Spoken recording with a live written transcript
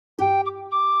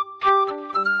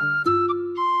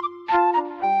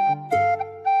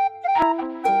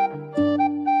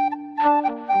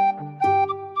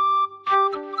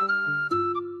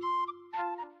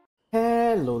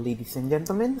Ladies and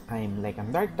gentlemen, I'm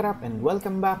Lekam Darktrap and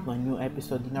welcome back to a new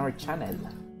episode in our channel.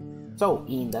 So,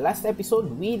 in the last episode,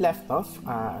 we left off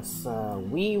as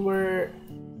we were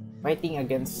fighting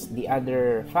against the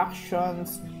other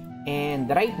factions, and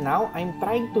right now, I'm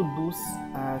trying to do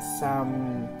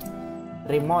some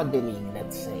remodeling,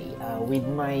 let's say, with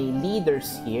my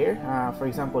leaders here. For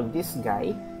example, this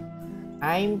guy,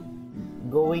 I'm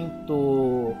going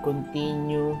to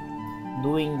continue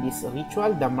doing this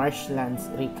ritual, the marshlands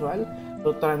ritual,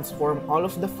 to transform all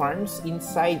of the farms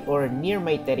inside or near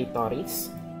my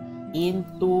territories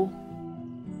into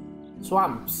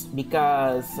swamps,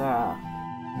 because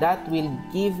that will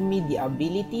give me the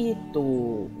ability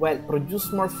to, well, produce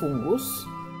more fungus,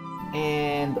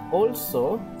 and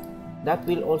also that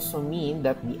will also mean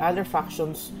that the other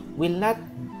factions will not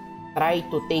try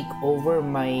to take over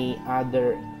my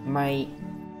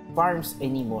farms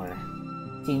anymore,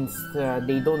 since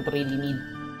they don't really need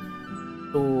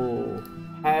to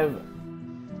have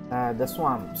the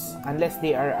swamps unless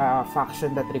they are a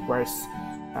faction that requires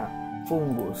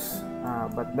fungus,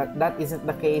 but that isn't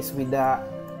the case with the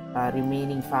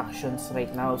remaining factions right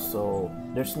now, so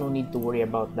there's no need to worry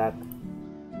about that.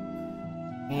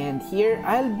 And here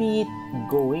I'll be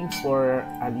going for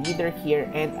a leader here,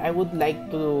 and I would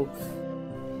like to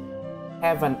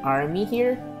have an army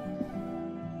here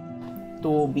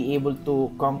to be able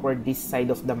to conquer this side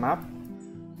of the map.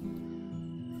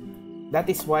 That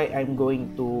is why I'm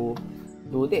going to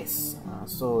do this.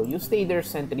 So you stay there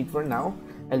sentry for now.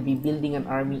 I'll be building an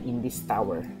army in this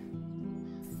tower.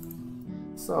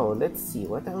 So let's see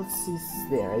what else is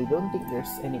there. I don't think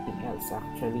there's anything else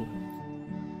actually.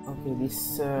 Okay,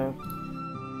 this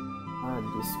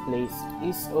place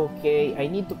is okay. I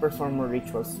need to perform more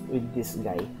rituals with this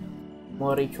guy.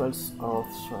 More rituals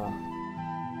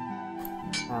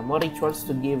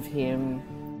to give him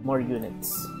more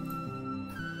units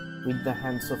with the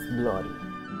Hands of Glory.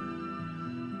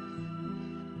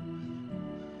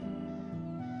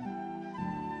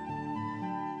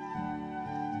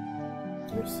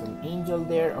 There's an angel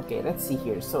there. Okay, let's see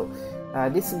here. So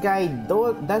this guy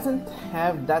doesn't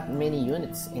have that many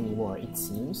units anymore, it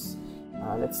seems.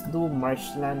 Let's do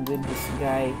marshland with this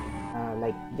guy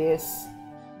like this,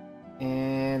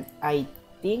 and I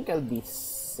think I'll be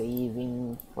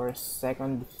saving for a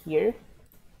second here,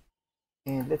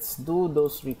 and let's do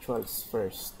those rituals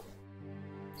first.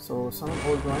 So some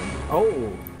old one.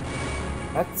 Oh,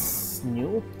 that's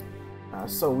new.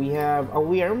 So we have a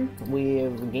worm.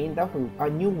 We've gained a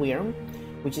new worm,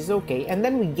 which is okay, and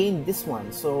then we gained this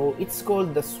one. So it's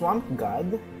called the Swamp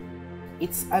God.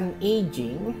 It's an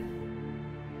aging.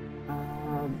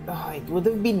 It would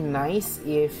have been nice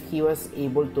if he was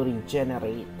able to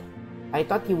regenerate. I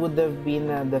thought he would have been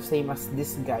the same as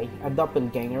this guy, a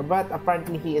doppelganger, but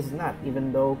apparently he is not,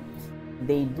 even though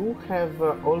they do have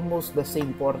almost the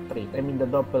same portrait. I mean, the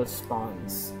doppel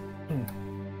spawns.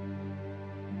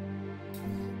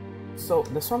 So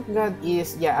the Swamp God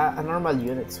is, yeah, a normal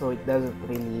unit, so it doesn't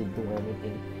really do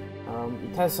anything.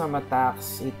 It has some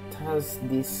attacks. It has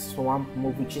this swamp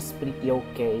move, which is pretty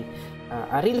okay.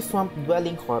 A real swamp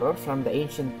dwelling horror from the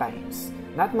ancient times.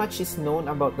 Not much is known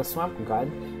about the Swamp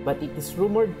God, but it is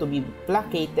rumored to be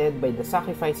placated by the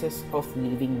sacrifices of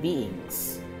living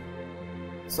beings.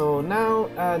 So now,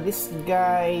 this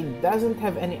guy doesn't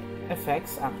have any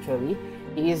effects actually.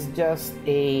 He is just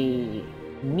a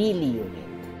melee unit.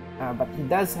 But he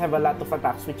does have a lot of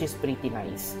attacks, which is pretty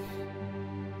nice.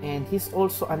 And he's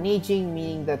also an aging,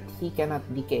 meaning that he cannot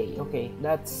decay. Okay,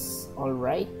 that's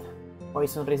alright.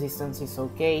 Poison resistance is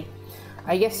okay.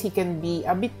 I guess he can be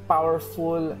a bit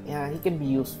powerful. He can be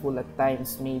useful at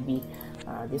times, maybe.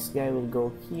 This guy will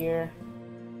go here.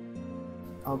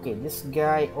 Okay, this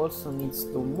guy also needs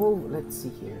to move. Let's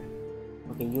see here.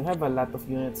 Okay, you have a lot of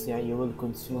units. Yeah, you will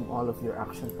consume all of your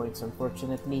action points,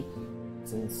 unfortunately,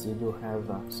 since you do have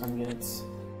some units.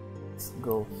 Let's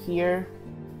go here.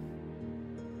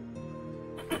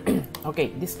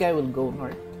 Okay, this guy will go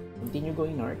north. Continue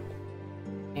going north.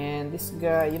 And this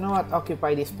guy, you know what,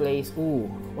 occupy this place.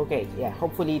 Ooh, okay, yeah,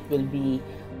 hopefully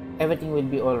everything will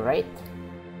be alright.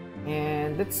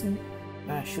 And let's,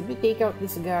 should we take out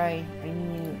this guy? I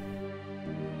mean,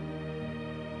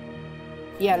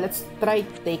 yeah, let's try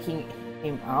taking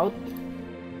him out.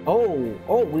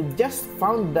 Oh, we've just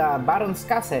found the Baron's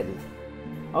Castle.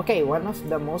 Okay, one of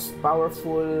the most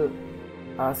powerful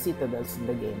citadels in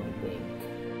the game, I think,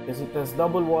 because it has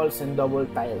double walls and double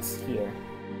tiles here,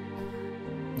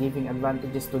 giving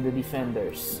advantages to the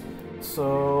defenders.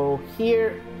 So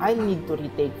here I need to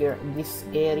retake this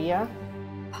area,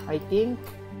 I think,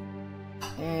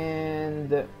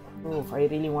 and I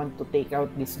really want to take out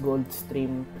this gold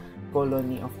stream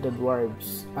colony of the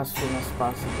dwarves as soon as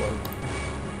possible.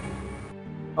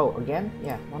 Oh, again?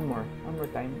 Yeah, one more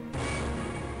time.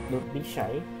 Don't be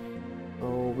shy.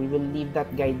 So we will leave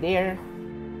that guy there.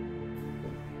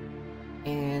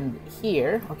 And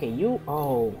here, okay,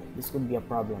 oh, this could be a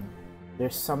problem.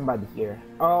 There's somebody here.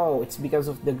 Oh, it's because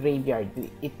of the graveyard.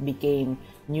 It became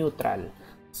neutral.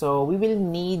 So we will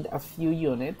need a few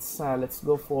units. Let's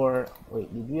go for...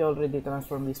 Wait, did we already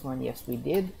transform this one? Yes, we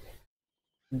did.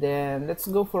 Then let's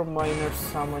go for minor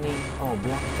summoning. Oh,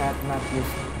 black cat, not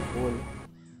useful.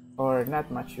 Or not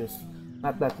much use.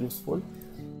 Not that useful.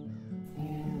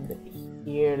 And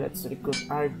here, let's recruit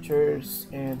archers.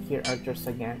 And here, archers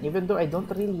again. Even though I don't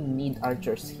really need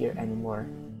archers here anymore.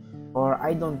 Or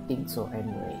I don't think so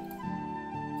anyway.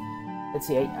 Let's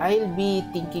see, I'll be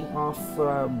thinking of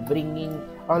bringing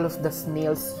all of the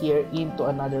snails here into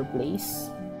another place.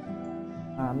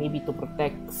 Maybe to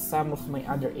protect some of my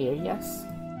other areas.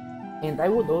 And I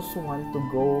would also want to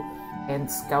go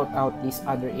and scout out these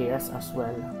other areas as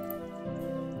well.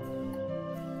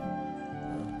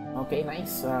 Okay,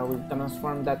 nice. We've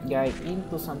transformed that guy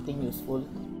into something useful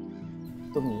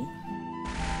to me.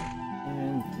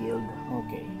 And killed.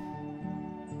 Okay.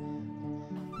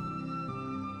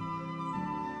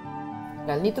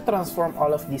 I'll need to transform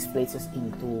all of these places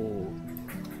into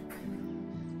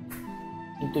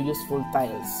useful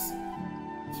tiles.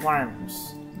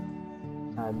 Farms.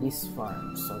 These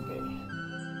farms, okay.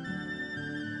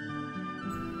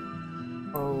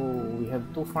 Oh, we have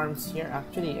 2 farms here.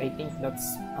 Actually, I think that's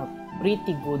a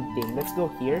pretty good thing. Let's go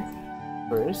here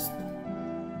first.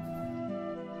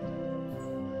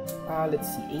 Let's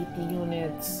see, 80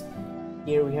 units.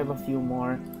 Here we have a few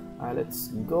more. Let's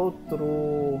go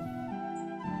through...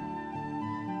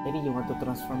 I really want to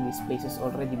transform these places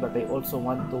already, but I also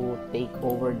want to take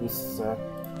over these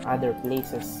other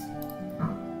places.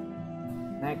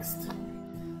 Next.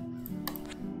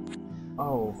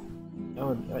 Oh,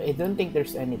 I don't think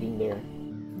there's anything there,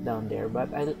 down there,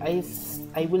 but I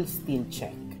will still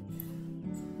check.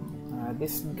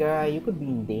 This guy, you could be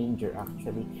in danger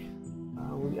actually.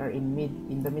 We are in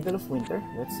the middle of winter.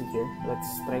 Let's see here. Let's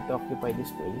try to occupy this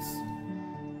place.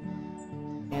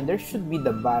 And there should be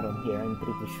the Baron here, I'm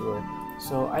pretty sure.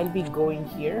 So I'll be going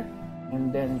here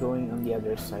and then going on the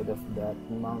other side of that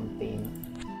mountain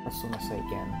as soon as I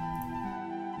can.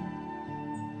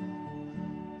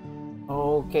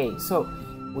 Okay, so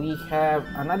we have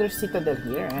another citadel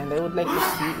here, and I would like to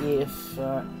see if...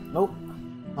 nope.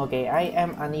 Okay, I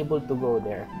am unable to go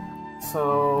there.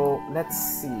 So let's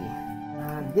see.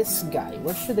 This guy,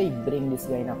 where should I bring this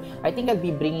guy now? I think I'll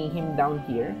be bringing him down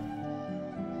here.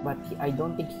 But I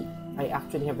don't think I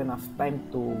actually have enough time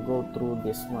to go through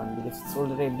this one because it's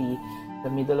already the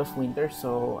middle of winter,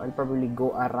 so I'll probably go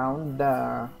around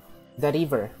the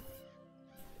river.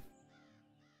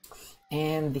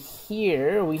 And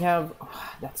here we have...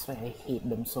 that's why I hate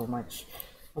them so much.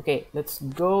 Okay, let's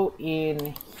go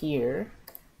in here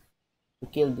to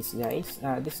kill these guys.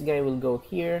 This guy will go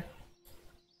here.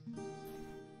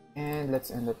 And let's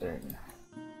end the turn.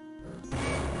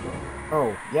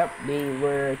 Oh, yep, they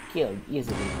were killed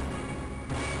easily.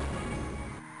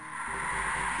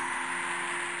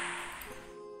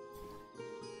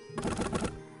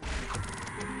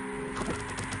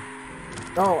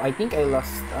 Oh, I think I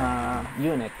lost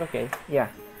unit. Okay, yeah.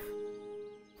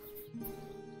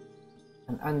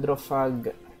 An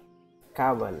Androphag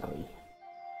cavalry.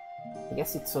 I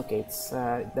guess it's okay. It's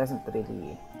it doesn't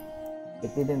really...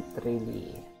 It didn't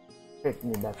really hurt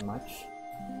me that much.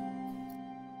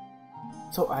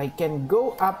 So I can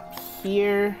go up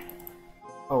here.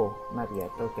 Oh, not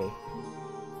yet. Okay.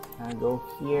 I'll go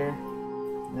here.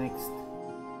 Next.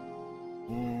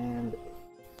 And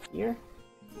here.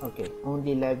 Okay,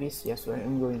 only levies. Yes, well,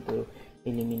 I'm going to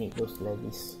eliminate those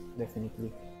levies.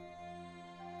 Definitely.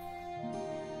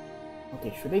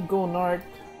 Okay, should I go north?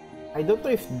 I don't know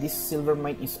if this silver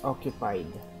mine is occupied.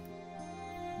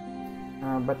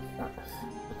 But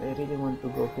I really want to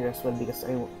go here as well because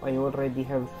I already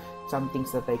have some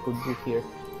things that I could do here.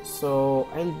 So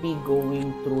I'll be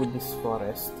going through this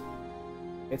forest.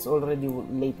 It's already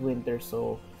late winter,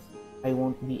 so I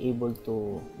won't be able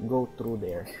to go through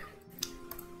there.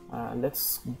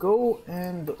 Let's go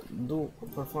and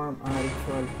perform a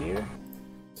ritual here.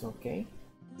 It's okay.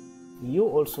 You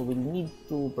also will need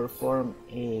to perform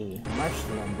a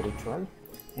marshland ritual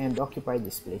and occupy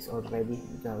this place already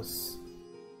because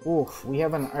oof, we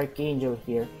have an archangel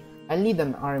here. I'll need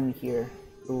an army here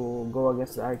to go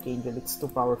against the archangel. It's too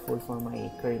powerful for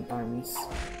my current armies.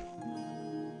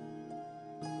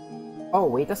 Oh,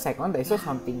 wait a second, I saw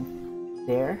something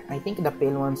there. I think the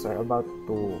pale ones are about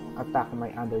to attack my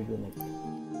other unit.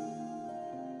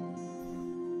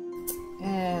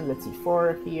 And let's see,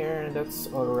 4 here, that's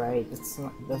alright. It's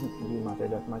not, doesn't really matter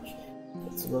that much.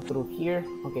 Let's go through here.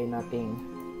 Okay, nothing.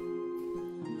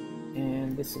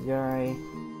 And this guy,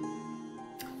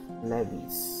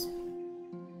 levies.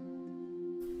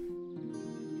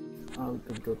 We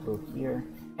could go through here.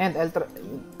 And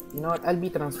you know what, I'll be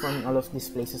transforming all of these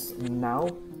places now,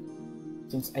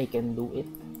 since I can do it.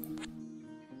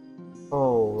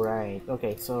 Oh, right.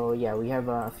 Okay, so yeah, we have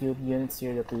a few units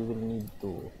here that we will need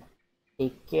to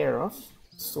take care of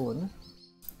soon.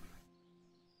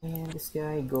 And this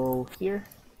guy, go here.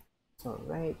 It's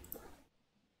alright.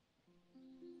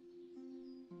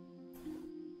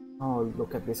 Oh,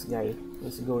 look at this guy.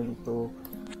 He's going to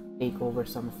take over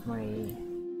some of my...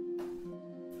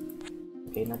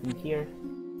 Okay, nothing here.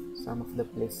 Some of the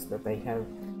places that I have.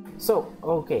 So,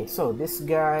 okay, so this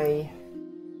guy...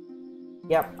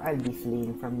 Yep, I'll be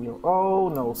fleeing from you. Oh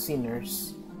no,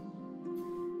 sinners.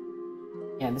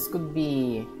 Yeah, this could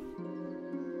be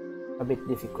a bit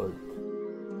difficult.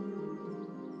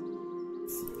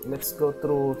 Let's go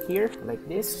through here like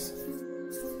this,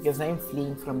 because I'm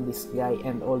fleeing from this guy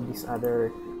and all these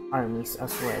other armies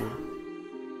as well.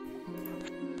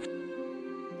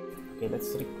 Okay,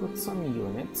 let's recruit some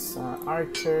units.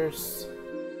 Archers.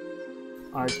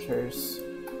 Let's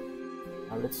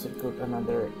recruit a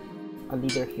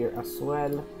leader here as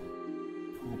well.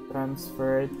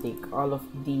 Transfer, take all of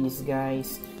these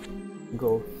guys,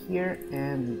 go here,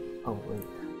 and oh wait,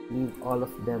 leave all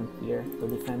of them here to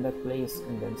defend that place,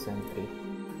 and then sentry.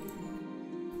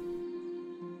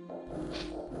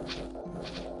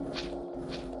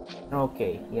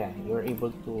 Okay, yeah, you're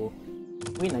able to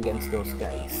win against those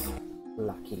guys,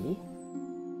 luckily.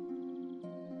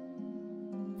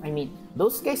 I mean,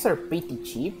 those guys are pretty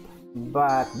cheap,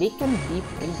 but they can be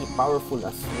pretty powerful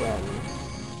as well.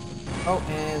 Oh,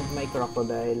 and my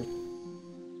crocodile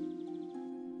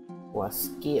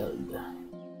was killed.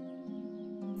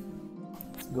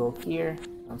 Let's go here,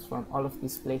 transform all of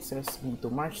these places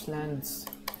into marshlands.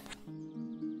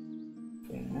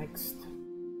 Okay, next.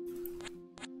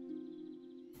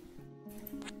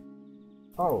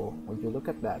 Oh, would you look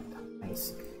at that?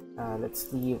 Nice.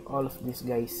 Let's leave all of these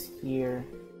guys here.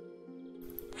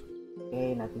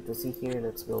 Okay, nothing to see here.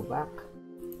 Let's go back.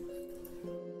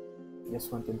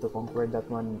 Just wanted to conquer that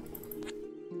one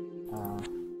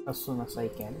as soon as I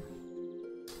can.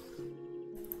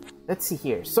 Let's see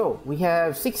here. So we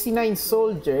have 69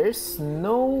 soldiers.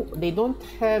 No, they don't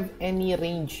have any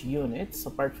range units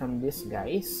apart from these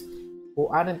guys, who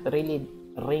aren't really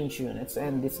range units,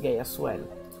 and this guy as well.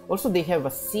 Also, they have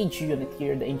a siege unit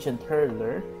here, the ancient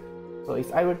hurler. So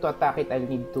if I were to attack it, I'll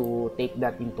need to take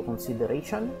that into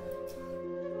consideration.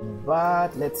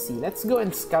 But let's see, let's go and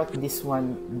scout this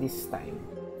one this time.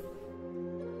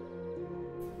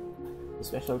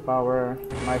 Special power,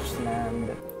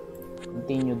 marshland.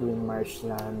 Continue doing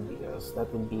marshland because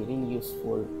that would be really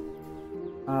useful.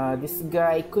 This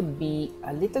guy could be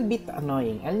a little bit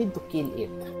annoying. I'll need to kill it,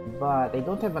 but I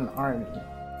don't have an army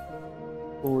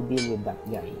to deal with that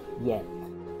guy yet.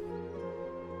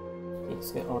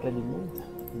 This guy already moved.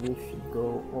 You should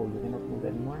go. Oh, you cannot move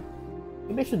anymore.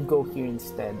 Maybe I should go here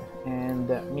instead and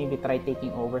maybe try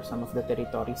taking over some of the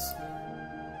territories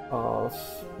of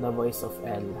the Voice of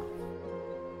El.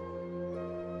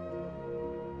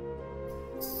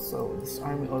 So this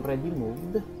army already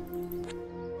moved.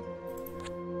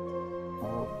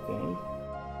 Okay.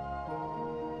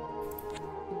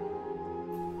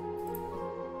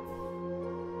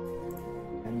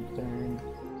 And turn.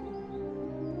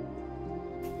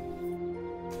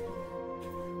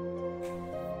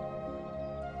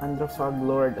 Androfog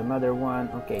Lord, another one.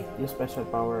 Okay, use special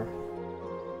power.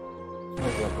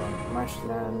 Where's that one?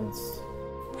 Marshlands.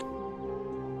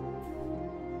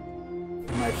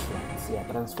 Marshlands, yeah.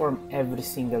 Transform every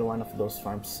single one of those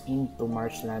farms into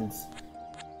marshlands,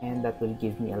 and that will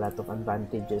give me a lot of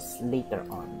advantages later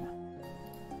on.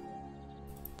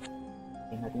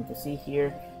 Okay, nothing to see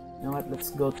here. You know what?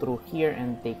 Let's go through here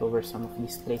and take over some of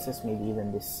these places, maybe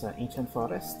even this ancient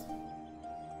forest.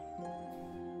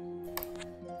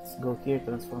 Go here,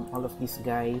 transform all of these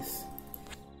guys.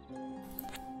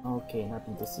 Okay,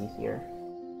 nothing to see here.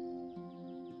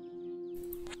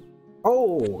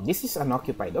 Oh, this is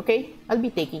unoccupied. Okay, I'll be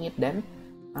taking it then.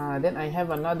 Then I have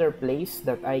another place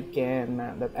that I can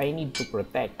that I need to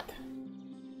protect.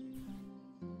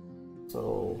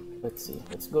 So let's see.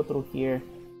 Let's go through here.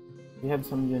 We have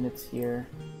some units here.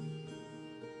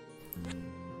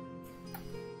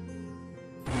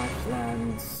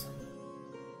 Marshlands.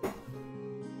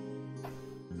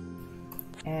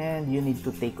 And and you need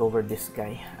to take over this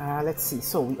guy. Let's see.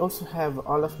 So we also have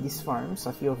all of these farms,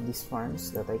 a few of these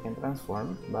farms that I can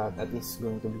transform, but that is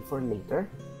going to be for later.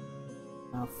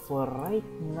 For right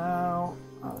now,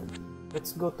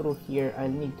 let's go through here.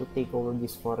 I'll need to take over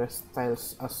these forest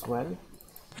tiles as well.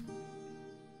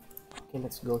 Okay,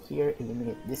 let's go here,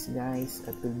 eliminate these guys.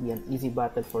 That will be an easy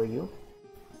battle for you.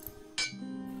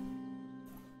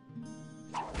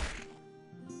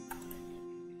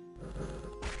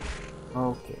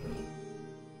 Okay.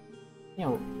 You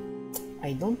know,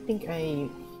 I don't think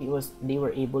they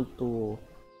were able to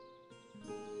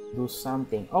do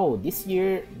something. Oh, this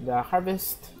year the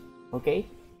harvest. Okay,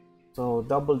 so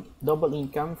double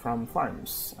income from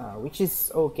farms, which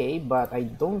is okay, but I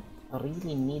don't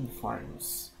really need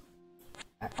farms,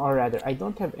 or rather I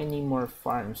don't have any more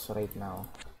farms right now.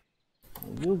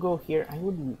 You go here.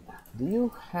 Do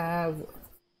you have?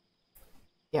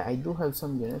 Yeah, I do have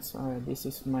some units. This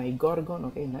is my Gorgon.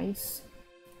 Okay, nice.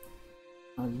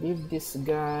 I'll leave this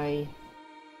guy,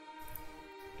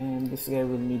 and this guy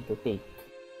will need to take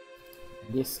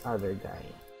this other guy,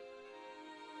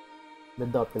 the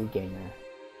doppelganger.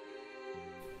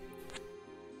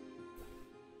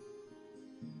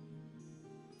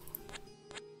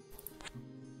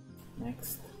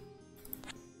 Next.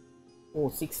 Oh,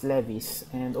 6 levies,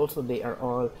 and also they are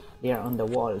on the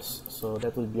walls, so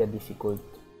that will be a difficult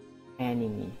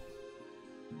enemy.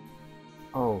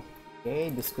 Okay,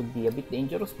 this could be a bit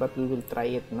dangerous, but we will try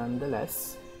it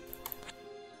nonetheless.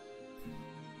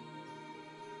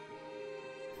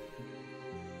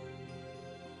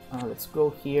 Let's go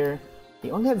here.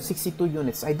 They only have 62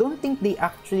 units. I don't think they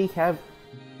actually have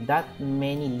that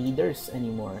many leaders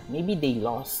anymore. Maybe they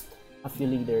lost a few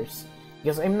leaders,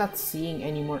 because I'm not seeing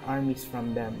any more armies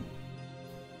from them.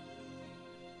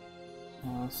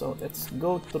 So let's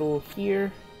go through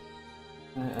here,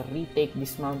 retake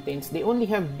these mountains. They only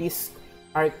have these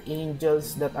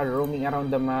archangels that are roaming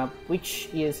around the map, which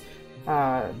is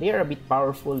they are a bit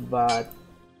powerful, but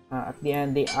at the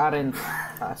end they aren't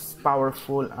as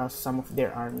powerful as some of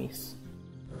their armies.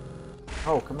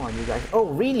 Oh, come on, you guys. Oh,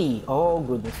 really? Oh,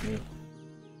 goodness me.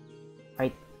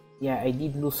 Yeah, I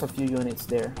did lose a few units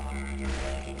there.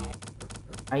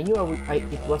 I knew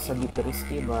it was a bit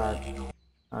risky, but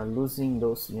losing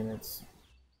those units,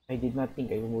 I did not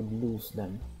think I would lose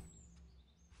them.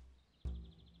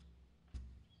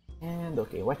 And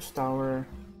okay, watchtower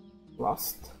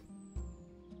lost.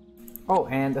 Oh,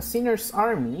 and a sinner's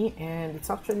army, and it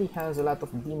actually has a lot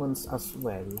of demons as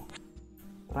well.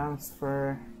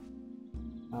 Transfer.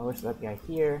 Where's that guy?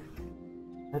 Here.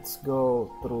 Let's go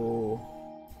through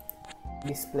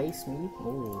this place, maybe.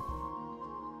 Oh,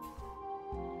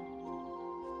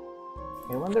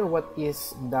 I wonder what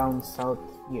is down south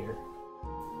here.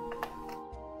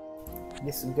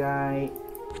 This guy,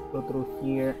 go through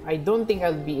here. I don't think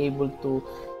I'll be able to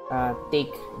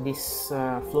take this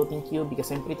floating cube,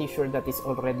 because I'm pretty sure that is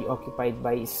already occupied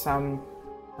by some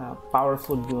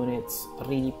powerful units,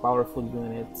 really powerful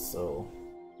units, so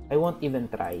I won't even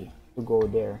try to go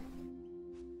there.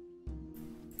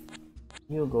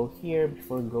 You go here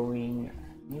before going.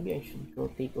 Maybe I should go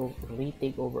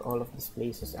retake over all of these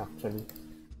places actually.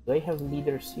 Do I have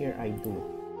leaders here? I do.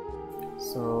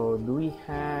 So do we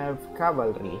have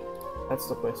cavalry? That's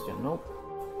the question. Nope.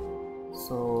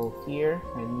 So here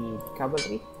I need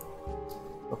cavalry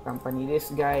to accompany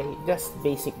this guy. Just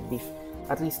basic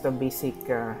at least a basic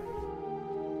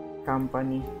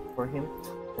company for him.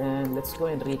 And let's go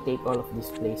and retake all of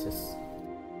these places.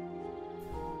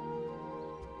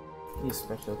 Use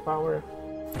special power,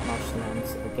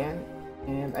 marshlands again,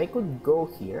 and I could go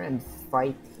here and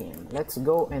fight him. Let's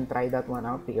go and try that one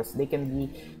out, because they can be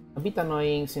a bit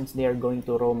annoying since they are going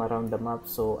to roam around the map,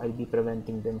 so I'll be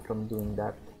preventing them from doing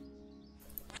that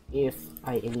if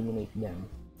I eliminate them.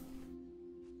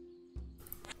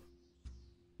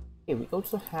 Okay, we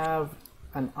also have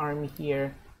an army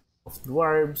here of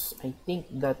dwarves. I think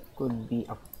that could be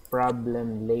a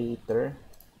problem later.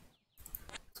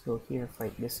 Go here,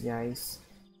 fight these guys.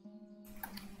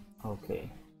 Okay.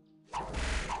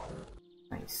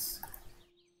 Nice.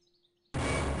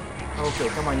 Okay,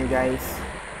 come on, you guys.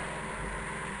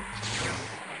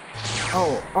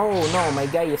 Oh no, my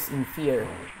guy is in fear.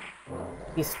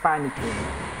 He's panicking.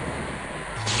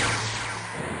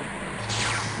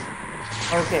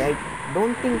 Okay, I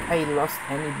don't think I lost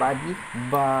anybody,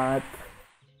 but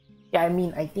yeah, I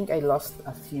mean, I think I lost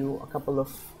a couple of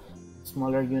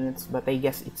smaller units, but I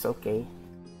guess it's okay.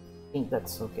 I think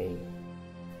that's okay.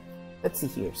 Let's see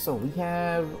here. So we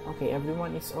have, okay,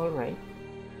 everyone is alright.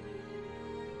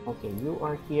 Okay, you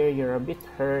are here, you're a bit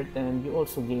hurt, and you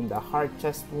also gained a heart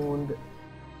chest wound.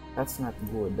 That's not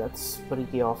good. That's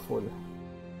pretty awful.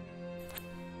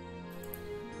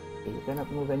 Okay, you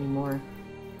cannot move anymore.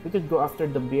 We could go after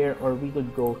the bear, or we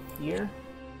could go here.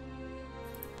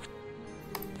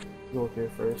 Go here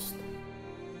first.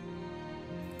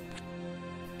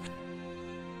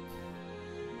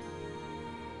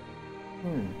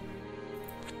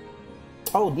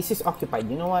 Oh, this is occupied.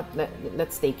 You know what?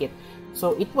 Let's take it.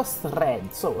 So it was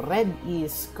red. So red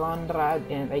is Conrad,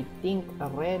 and I think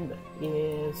red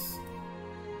is...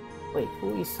 Wait,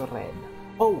 who is red?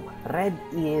 Oh, red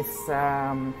is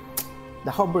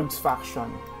the Hoburg's faction,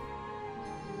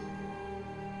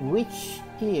 which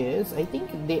is, I think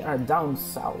they are down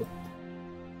south.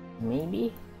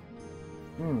 Maybe?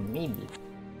 Maybe.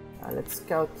 Let's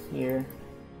scout here.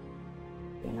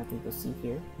 Okay, nothing to see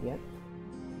here yet.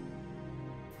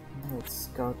 Let's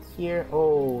scout here.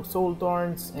 Oh, soul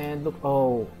thorns, and look,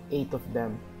 oh, 8 of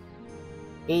them.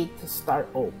 8 star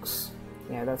oaks.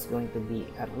 Yeah, that's going to be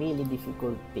a really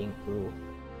difficult thing to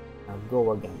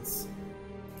go against.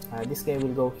 This guy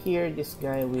will go here. This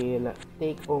guy will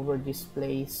take over this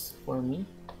place for me.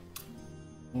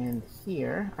 And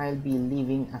here, I'll be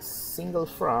leaving a single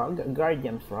frog, a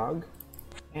guardian frog,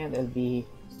 and I'll be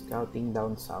scouting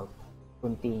down south.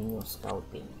 Continue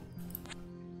scouting.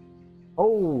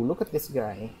 Oh, look at this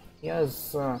guy.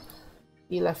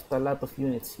 He left a lot of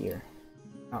units here.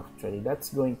 Actually, that's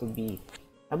going to be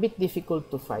a bit difficult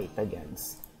to fight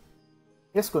against.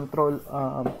 He has control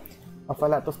of a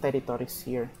lot of territories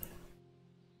here.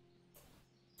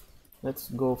 Let's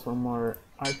go for more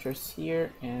archers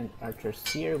here and archers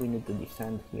here. We need to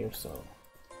defend here, so...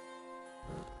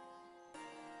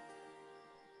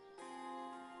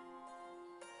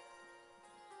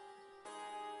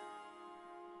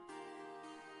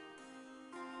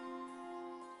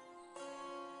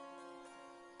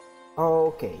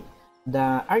 Okay,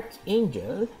 the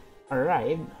Archangel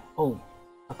arrived. Oh,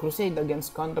 a crusade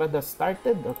against Conrad has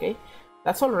started. Okay,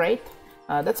 that's all right.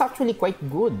 That's actually quite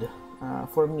good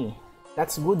for me.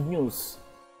 That's good news.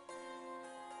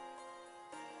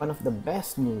 One of the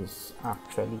best news,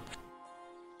 actually.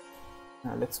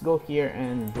 Now let's go here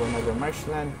and do another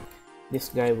marshland. This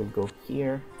guy will go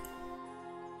here.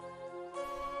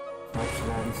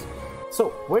 Marshlands.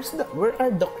 So where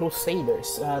are the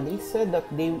Crusaders? They said that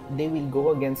they will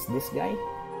go against this guy.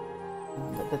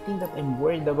 But the thing that I'm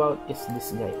worried about is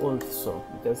this guy also,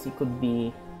 because he could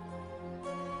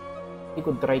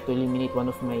try to eliminate one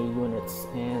of my units,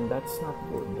 and that's not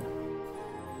good.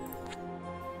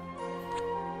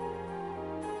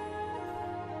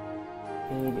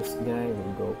 Okay, this guy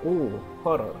will go. Ooh,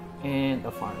 horror and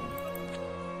a farm.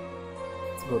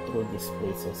 Let's go through these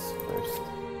places first.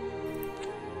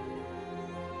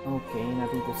 Okay,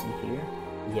 nothing to see here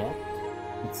yet,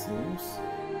 it seems.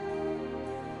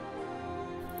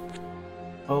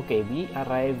 Okay, we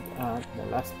arrived at the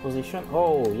last position.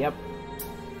 Oh, yep,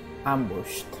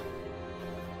 ambushed.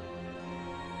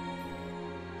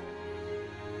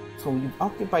 So we've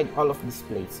occupied all of these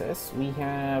places. We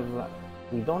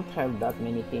don't have that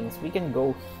many things. We can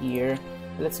go here.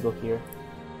 Let's go here.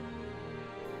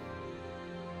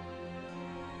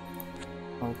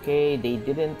 Okay, they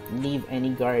didn't leave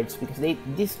any guards because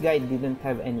this guy didn't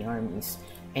have any armies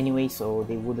anyway, so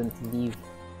they wouldn't leave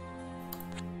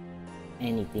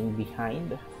anything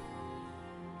behind.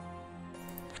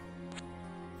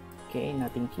 Okay,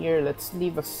 nothing here. Let's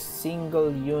leave a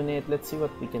single unit. Let's see what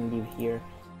we can leave here.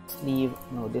 Let's leave,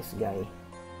 no, this guy.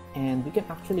 And we can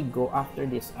actually go after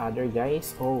these other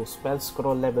guys. Oh, spell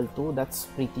scroll level 2. That's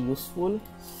pretty useful.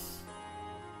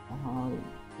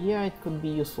 Yeah, it could be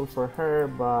useful for her,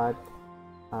 but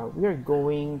we are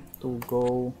going to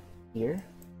go here.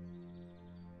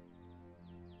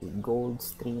 Gold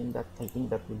stream, that I think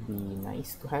that would be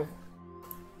nice to have.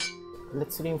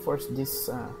 Let's reinforce this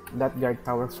that guard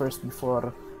tower first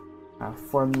before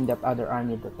forming that other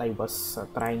army that I was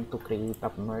trying to create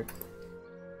up north.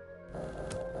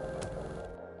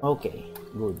 Okay,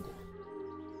 good.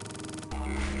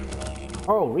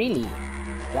 Oh, really?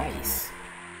 Guys.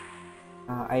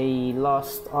 I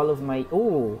lost all of my...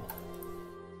 Oh!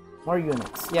 More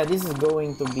units. Yeah, this is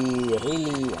going to be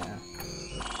really...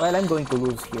 well, I'm going to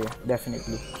lose here,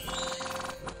 definitely.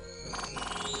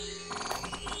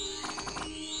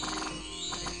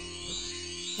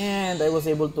 And I was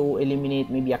able to eliminate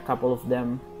maybe a couple of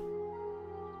them.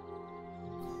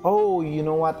 Oh, you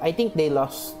know what? I think they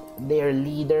lost their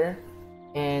leader.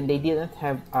 And they didn't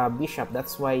have a bishop.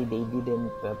 That's why they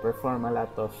didn't perform a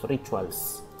lot of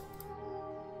rituals.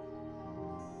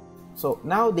 So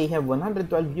now they have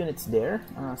 112 units there,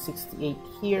 68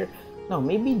 here. No,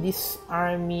 maybe this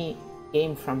army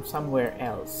came from somewhere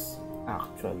else,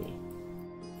 actually.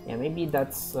 Yeah, maybe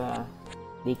that's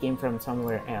they came from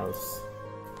somewhere else.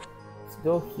 Let's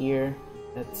go here.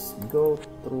 Let's go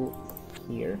through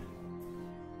here.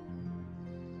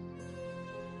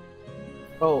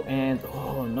 Oh, and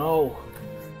oh no,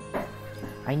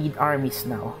 I need armies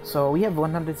now. So we have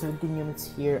 117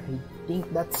 units here. I think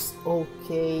that's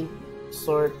okay,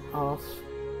 sort of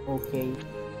okay.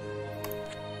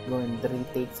 Go and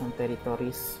retake some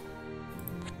territories.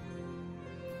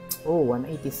 Oh,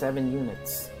 187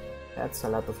 units. That's a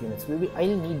lot of units.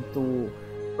 I'll need to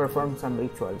perform some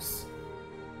rituals,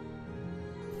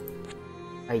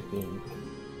 I think.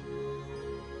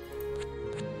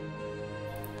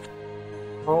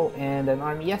 Oh, and an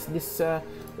army. Yes, this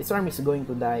army is going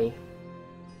to die.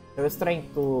 I was trying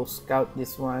to scout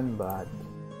this one, but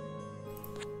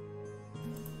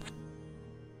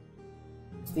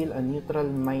still a neutral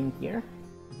mine here.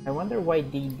 I wonder why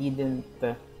they didn't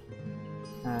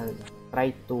try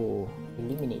to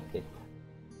eliminate it.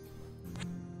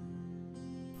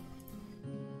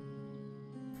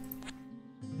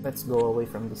 Let's go away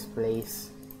from this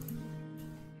place.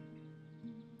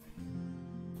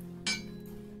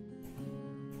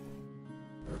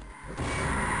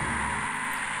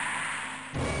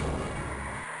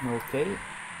 Okay.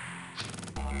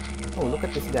 Oh, look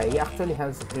at this guy. He actually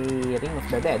has a Ring of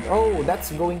the Dead. Oh,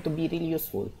 that's going to be really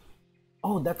useful.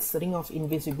 Oh, that's Ring of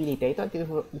Invisibility. I thought it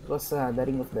was the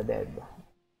Ring of the Dead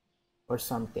or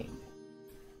something.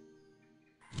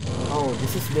 Oh,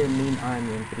 this is their main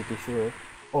army, I'm pretty sure.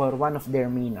 Or one of their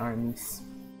main armies.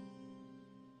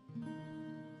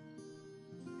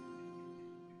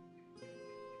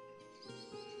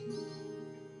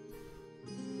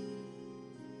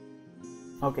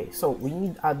 Okay, so we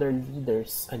need other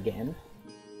leaders again.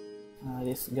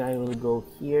 This guy will go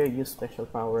here, use special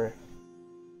power,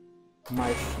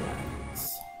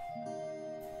 marshlands.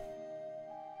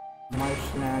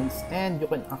 Marshlands, and you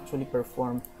can actually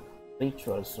perform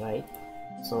rituals, right?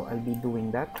 So I'll be doing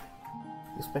that.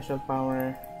 Use special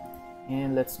power,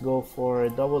 and let's go for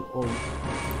double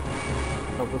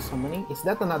summoning. Is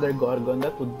that another Gorgon?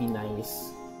 That would be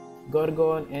nice.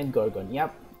 Gorgon and Gorgon,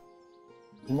 yep.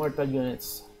 Immortal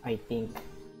units, I think,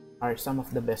 are some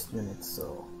of the best units,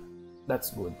 so that's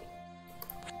good.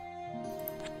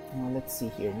 Now let's see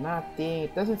here. Nothing.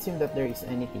 It doesn't seem that there is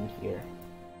anything here,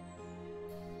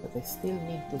 but I still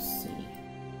need to see.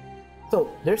 So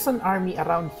there's an army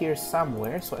around here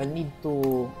somewhere, so I'll need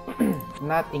to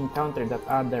not encounter that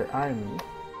other army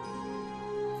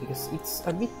because it's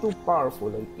a bit too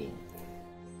powerful, I think.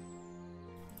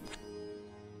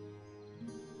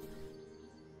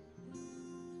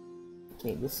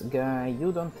 Okay, this guy,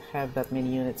 you don't have that many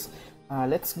units.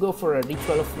 Let's go for a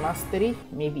Ritual of Mastery,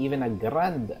 maybe even a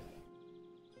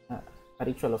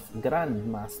Ritual of Grand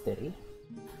Mastery.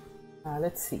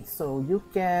 Let's see, so you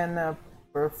can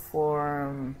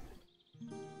perform...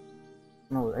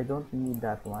 No, I don't need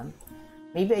that one.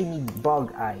 Maybe I need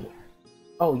Bog Eye.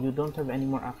 Oh, you don't have any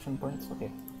more action points? Okay.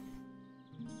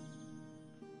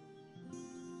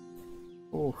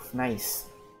 Oh, nice.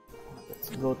 Let's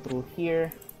go through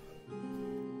here.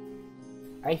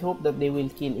 I hope that they will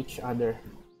kill each other.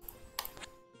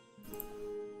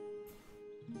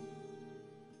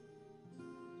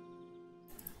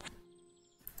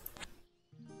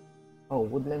 Oh,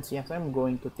 Woodlands, yes, I'm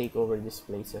going to take over these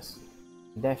places.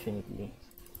 Definitely.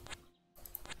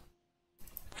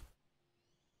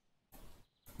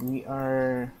 We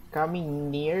are coming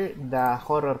near the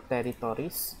horror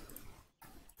territories.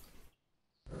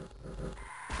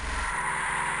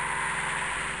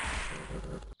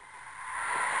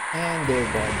 And they're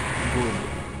dead. Good.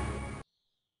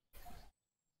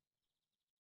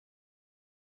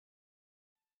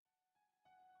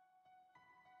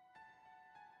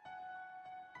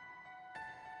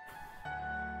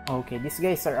 Okay, these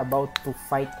guys are about to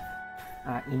fight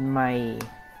in my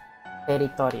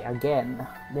territory again.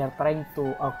 They are trying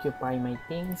to occupy my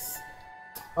things.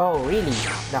 Oh, really?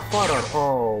 The horror.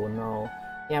 Oh, no.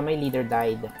 Yeah, my leader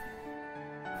died.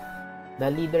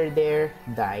 The leader there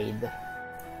died.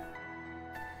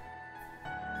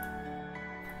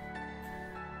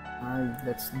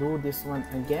 Let's do this one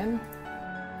again.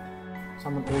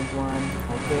 Summon old one.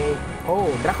 Okay. Oh,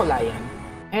 Dracolion.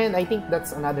 And I think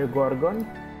that's another Gorgon.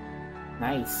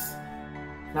 Nice.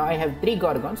 Now I have 3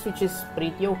 Gorgons, which is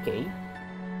pretty okay.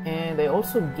 And I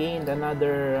also gained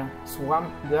another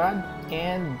Swamp God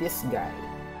and this guy.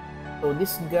 So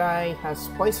this guy has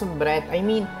Poison Breath. I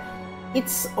mean,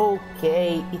 it's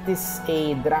okay. It is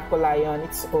a Dracolion.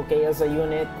 It's okay as a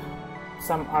unit.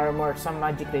 Some armor, some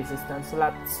magic resistance,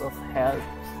 lots of health.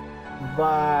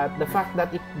 but the fact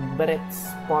that it breathes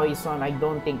poison, I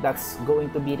don't think that's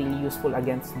going to be really useful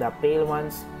against the Pale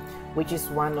Ones, which is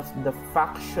one of the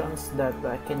factions that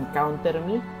can counter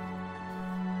me.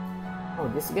 Oh,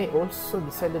 this guy also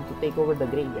decided to take over the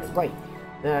graveyard. Why?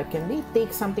 Can they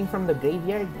take something from the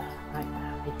graveyard?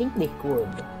 I think they could.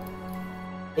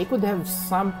 They could have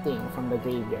something from the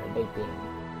graveyard, I think.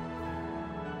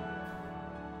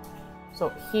 So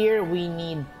here we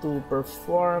need to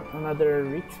perform another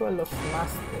Ritual of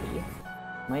Mastery.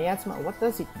 Miasma, what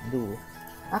does it do?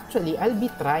 Actually, I'll be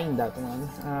trying that one.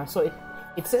 So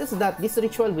it says that this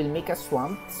ritual will make a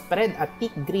swamp spread a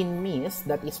thick green mist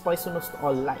that is poisonous to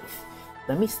all life.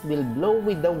 The mist will blow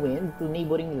with the wind to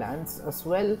neighboring lands as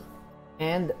well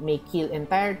and may kill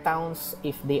entire towns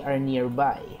if they are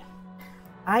nearby.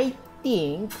 I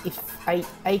think if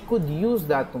I could use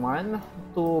that one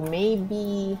to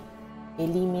maybe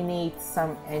eliminate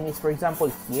some enemies, for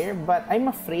example here, but I'm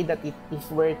afraid that if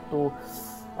it were to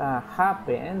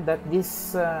happen, that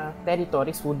these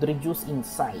territories would reduce in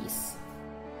size.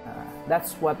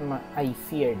 That's what I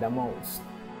fear the most.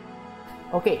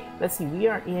 Okay, let's see, we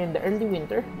are in the early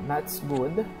winter. That's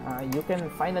good. You can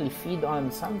finally feed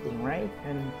on something, right?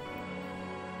 And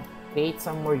create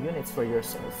some more units for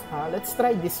yourself. Let's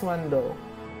try this one though.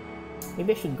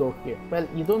 Maybe I should go here. Well,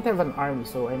 you don't have an army,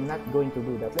 so I'm not going to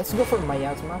do that. Let's go for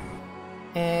Miasma.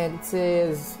 And it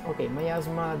says, okay,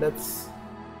 Miasma, that's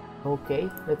okay.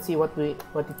 Let's see what it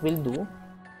will do.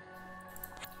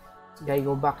 This guy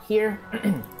go back here.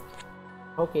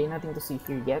 Okay, nothing to see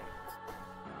here yet.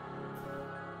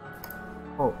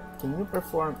 Oh, can you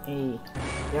perform a...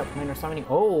 Yep, minor summoning.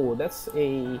 Oh, that's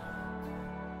a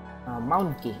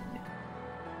Mound King.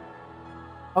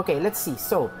 Okay, let's see.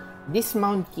 So, this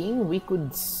Mound King, we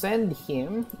could send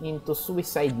him into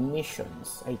suicide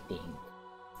missions, I think.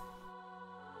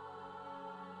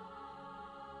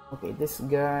 Okay, this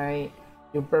guy,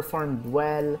 you performed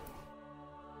well.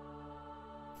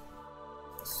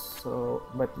 So,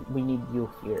 but we need you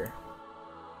here.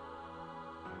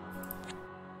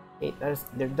 Okay,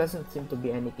 there doesn't seem to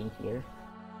be anything here.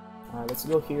 Let's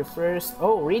go here first.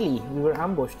 Oh, really? We were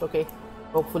ambushed. Okay.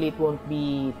 Hopefully it won't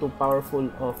be too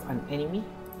powerful of an enemy.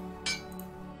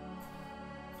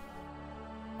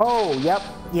 Oh, yep.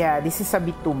 Yeah, this is a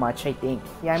bit too much, I think.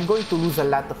 Yeah, I'm going to lose a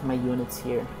lot of my units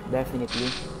here. Definitely.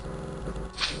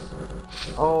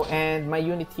 Oh, and my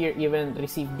unit here even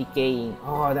received decaying.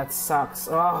 Oh, that sucks.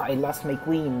 Oh, I lost my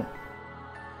queen.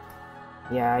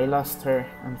 Yeah, I lost her,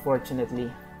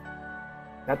 unfortunately.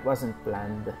 That wasn't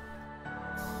planned.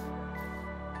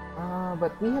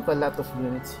 But we have a lot of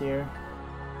units here.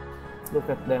 Look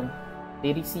at them.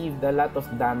 They received a lot of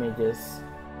damages.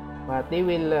 But they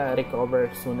will recover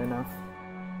soon enough.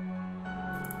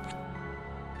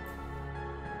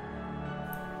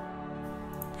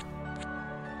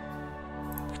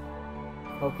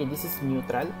 Okay, this is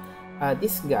neutral.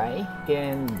 This guy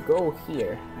can go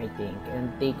here, I think,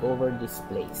 and take over this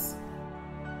place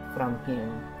from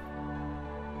him.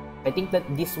 I think that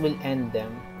this will end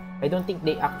them. I don't think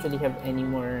they actually have any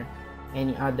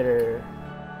other...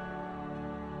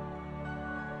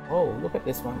 Oh, look at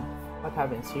this one. What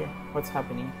happens here? What's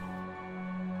happening?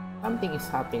 Something is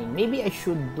happening. Maybe I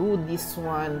should do this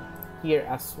one here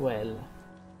as well.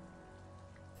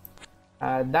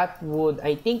 That would,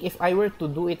 I think if I were to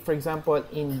do it, for example,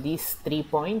 in these 3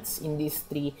 points, in these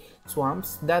 3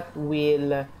 swamps, that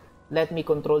will let me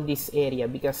control this area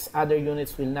because other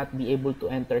units will not be able to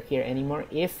enter here anymore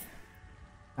if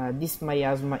this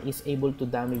miasma is able to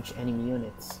damage enemy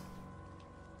units.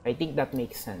 I think that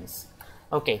makes sense.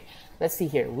 Okay, let's see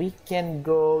here. We can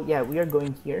go, yeah, we are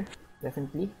going here,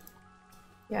 definitely.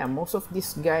 Yeah, most of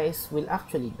these guys will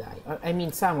actually die. I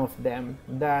mean, some of them.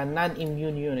 The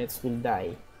non-immune units will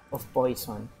die of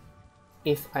poison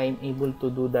if I'm able to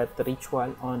do that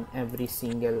ritual on every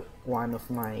single one of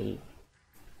my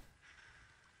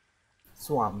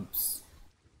swamp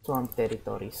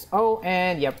territories. Oh,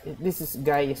 and yep, this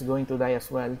guy is going to die as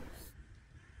well.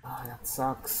 Oh, that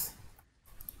sucks.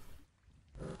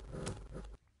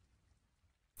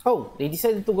 Oh, they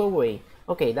decided to go away.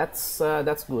 Okay, that's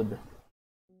good.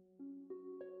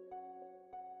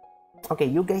 Okay,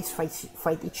 you guys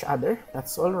fight each other.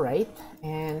 That's all right.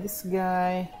 And this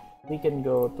guy, we can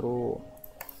go through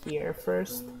here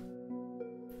first.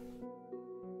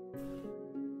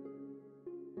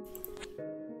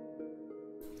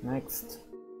 Next.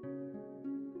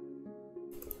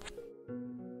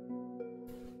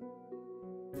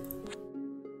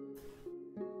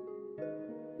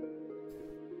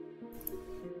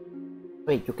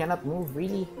 Wait, you cannot move?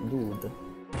 Really? Dude.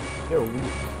 You're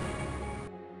weak.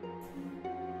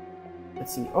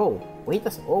 Let's see. Oh, wait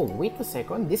a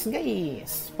second. This guy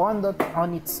spawned out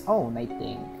on its own, I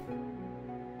think.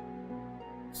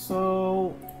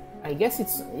 So I guess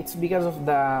it's because of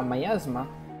the miasma.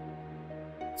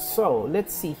 So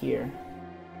let's see here.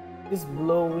 It's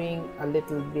blowing a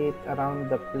little bit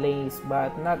around the place,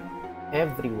 but not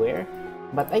everywhere.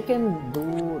 But I can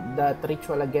do that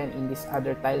ritual again in these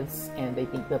other tiles, and I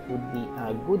think that would be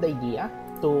a good idea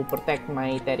to protect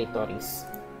my territories.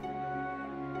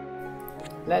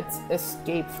 Let's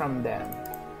escape from them.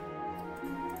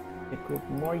 Recruit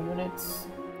more units.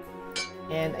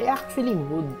 And I actually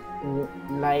would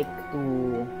like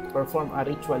to perform a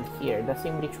ritual here. The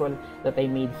same ritual that I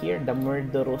made here, the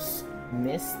murderous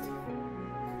mist.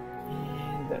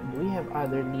 And do we have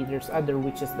other leaders, other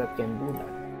witches that can do that?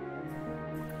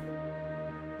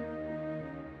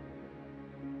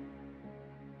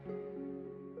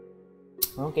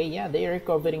 Okay, yeah, they are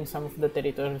recovering some of the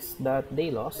territories that they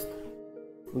lost,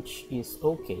 which is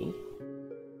okay.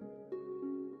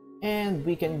 And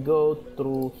we can go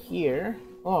through here,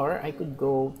 or I could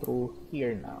go through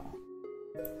here now.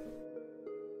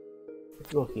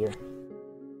 Let's go here.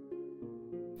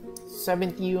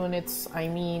 70 units. I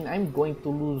mean, I'm going to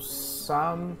lose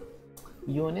some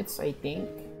units, I think.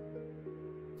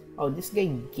 Oh, this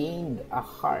guy gained a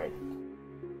heart.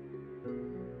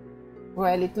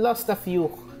 Well, it lost a few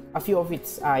of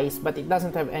its eyes, but it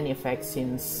doesn't have any effect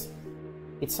since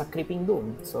it's a creeping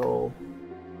doom. So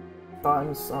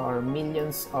tons or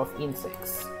millions of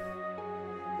insects.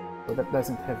 So that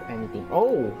doesn't have anything.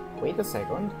 Oh, wait a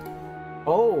second.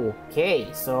 Okay,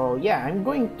 so yeah, I'm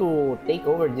going to take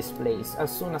over this place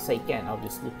as soon as I can,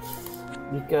 obviously,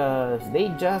 because they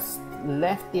just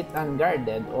left it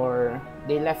unguarded, or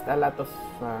they left a lot of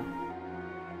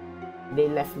they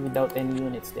left without any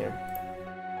units there.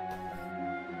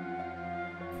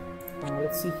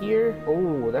 Let's see here.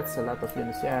 Oh, that's a lot of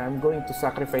units. Yeah, I'm going to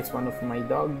sacrifice one of my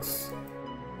dogs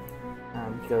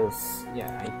because yeah,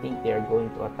 I think they are going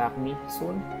to attack me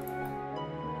soon,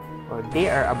 or they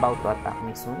are about to attack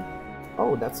me soon.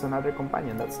 Oh, that's another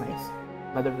companion. That's nice.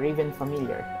 Another raven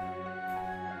familiar.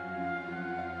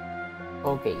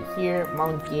 Okay, here,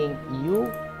 Mount King, you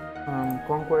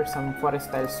conquer some forest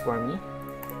tiles for me.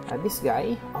 This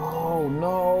guy. Oh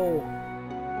no!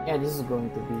 Yeah, this is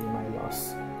going to be my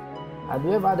loss. Do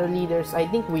we have other leaders? I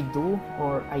think we do,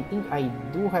 or I think I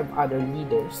do have other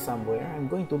leaders somewhere. I'm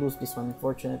going to lose this one,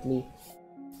 unfortunately,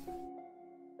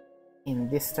 in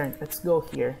this turn. Let's go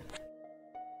here.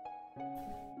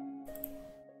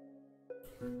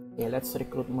 Okay, let's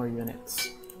recruit more units.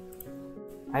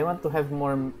 I want to have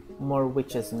more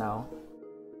witches now,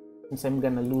 since I'm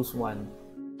gonna lose one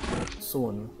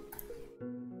soon.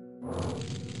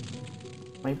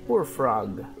 My poor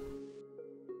frog.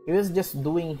 He was just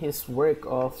doing his work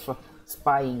of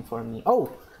spying for me. Oh,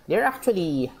 they're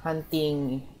actually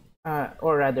hunting,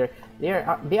 or rather,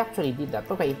 they actually did that.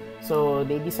 Okay, so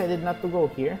they decided not to go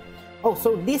here. Oh,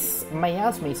 so this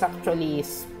miasma is actually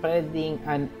spreading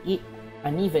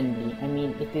unevenly. I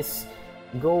mean, it is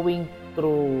going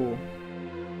through,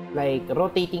 like,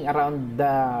 rotating around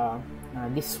the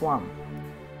this swamp.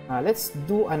 Let's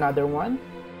do another one.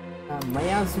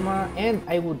 Miasma, and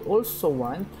I would also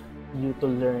want you to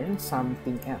learn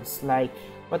something else, like,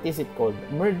 what is it called?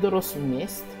 Murderous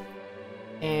Mist,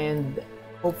 and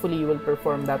hopefully you will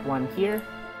perform that one here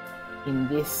in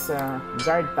this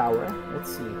guard tower.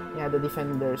 Let's see. Yeah, the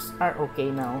defenders are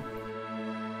okay now.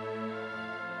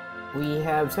 We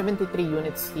have 73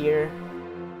 units here.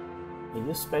 We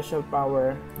use special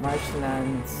power,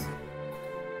 marshlands,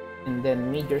 and then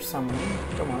major summon.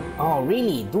 Come on. Oh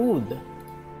really, dude?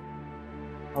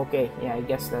 Okay, yeah, I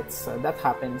guess that's that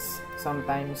happens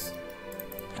sometimes.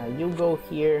 You go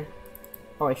here.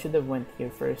 Oh, I should have went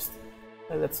here first.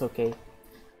 But that's okay.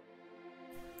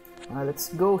 Let's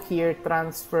go here,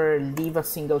 transfer, leave a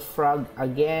single frog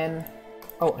again.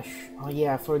 Oh, oh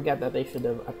yeah, I forgot that I should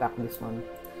have attacked this one.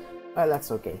 Well,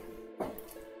 that's okay.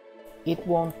 It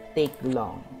won't take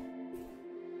long.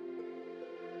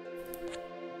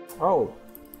 Oh.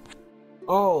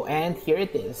 Oh, and here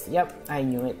it is. Yep, I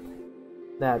knew it.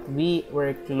 That we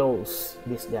were close,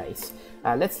 these guys.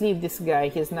 Let's leave this guy.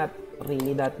 He's not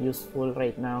really that useful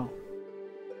right now.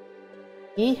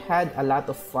 He had a lot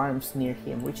of farms near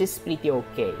him, which is pretty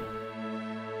okay.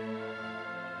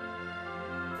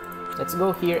 Let's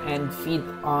go here and feed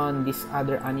on these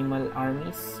other animal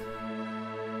armies,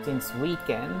 since we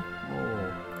can.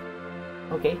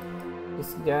 Oh, okay.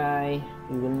 This guy,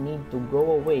 we will need to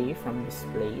go away from this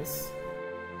place,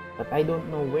 but I don't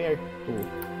know where to.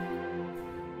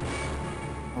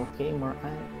 Okay,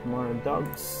 more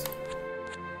dogs.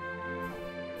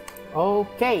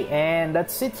 Okay, and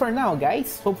that's it for now,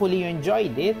 guys. Hopefully you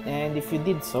enjoyed it, and if you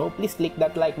did so, please click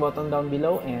that like button down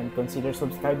below and consider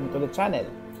subscribing to the channel.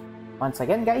 Once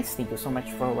again, guys, thank you so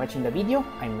much for watching the video.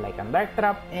 I'm Dark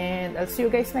Trap, and I'll see you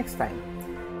guys next time.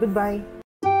 Goodbye!